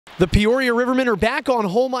The Peoria Rivermen are back on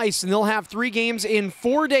home ice, and they'll have 3 games in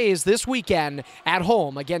 4 days this weekend at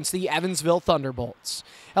home against the Evansville Thunderbolts.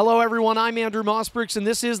 Hello, everyone. I'm Andrew Mossbrooks, and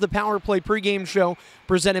this is the Power Play pregame show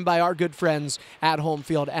presented by our good friends at Home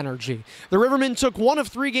Field Energy. The Rivermen took 1 of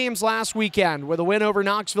 3 games last weekend. With a win over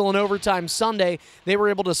Knoxville in overtime Sunday, they were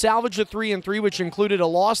able to salvage a 3-3, which included a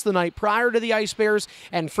loss the night prior to the Ice Bears,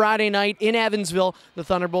 and Friday night in Evansville, the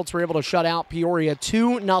Thunderbolts were able to shut out Peoria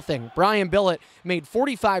 2-0. Brian Billett made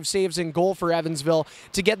 45 saves in goal for Evansville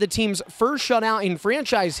to get the team's first shutout in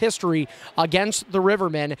franchise history against the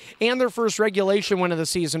Rivermen and their first regulation win of the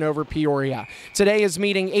season over Peoria. Today is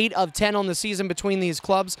meeting 8 of 10 on the season between these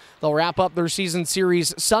clubs. They'll wrap up their season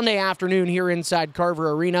series Sunday afternoon here inside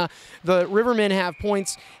Carver Arena. The Rivermen have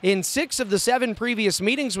points in 6 of the 7 previous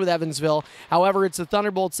meetings with Evansville. However, it's the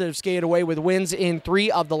Thunderbolts that have skated away with wins in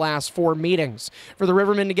 3 of the last 4 meetings. For the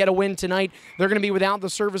Rivermen to get a win tonight, they're going to be without the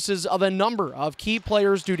services of a number of key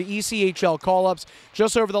players due to ECHL call-ups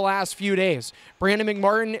just over the last few days. Brandon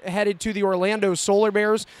McMartin headed to the Orlando Solar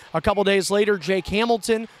Bears. A couple days later, Jake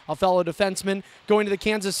Hamilton, a fellow defenseman, going to the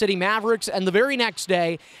Kansas City Mavericks. And the very next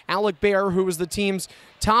day, Alec Bear, who was the team's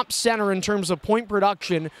top center in terms of point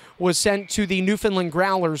production, was sent to the Newfoundland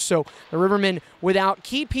Growlers. So the Rivermen, without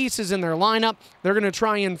key pieces in their lineup, they're going to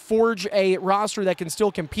try and forge a roster that can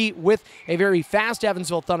still compete with a very fast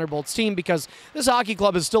Evansville Thunderbolts team, because this hockey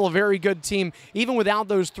club is still a very good team, even without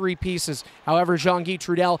those 3 pieces. However, Jean-Guy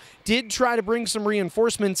Trudel did try to bring some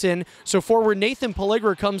reinforcements in, so forward Nathan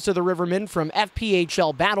Pelligra comes to the Rivermen from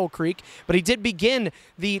FPHL Battle Creek, but he did begin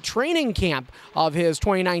the training camp of his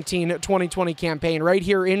 2019-2020 campaign right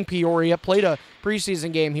here in Peoria, played a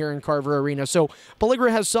preseason game here in Carver Arena. So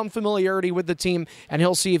Pelligra has some familiarity with the team, and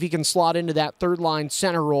he'll see if he can slot into that third-line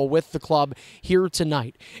center role with the club here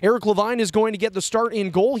tonight. Eric Levine is going to get the start in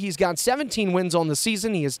goal. He's got 17 wins on the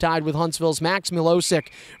season. He is tied with Huntsville's Max Milosic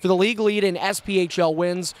for the league lead in SPHL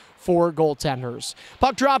wins for goaltenders.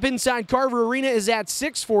 Puck drop inside Carver Arena is at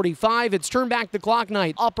 6:45. It's turn back the clock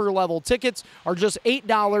night. Upper level tickets are just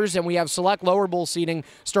 $8, and we have select lower bowl seating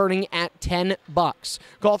starting at $10.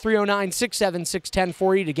 Call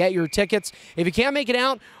 309-676-1040 to get your tickets. If you can't make it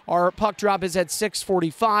out, our puck drop is at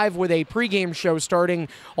 6:45 with a pregame show starting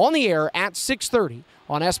on the air at 6:30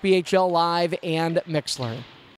 on SPHL Live and Mixler.